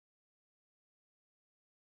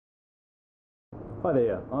Hi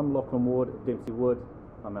there, I'm Lachlan Ward at Dempsey Wood.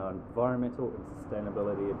 I'm our Environmental and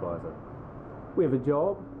Sustainability Advisor. We have a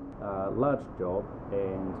job, a large job,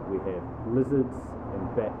 and we have lizards and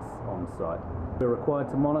bats on site. We're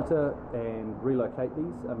required to monitor and relocate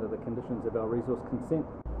these under the conditions of our resource consent,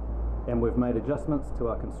 and we've made adjustments to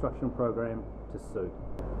our construction program to suit.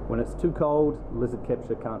 When it's too cold, lizard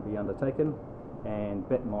capture can't be undertaken, and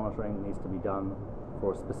bat monitoring needs to be done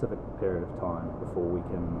for a specific period of time before we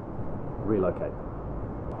can relocate.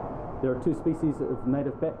 There are two species of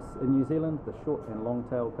native bats in New Zealand, the short and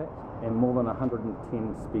long-tailed bat, and more than 110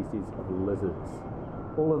 species of lizards.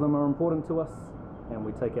 All of them are important to us, and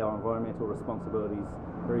we take our environmental responsibilities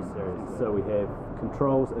very seriously. So we have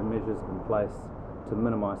controls and measures in place to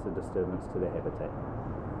minimise the disturbance to their habitat.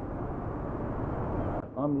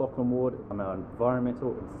 I'm Lachlan Ward. I'm our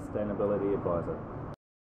Environmental and Sustainability Advisor.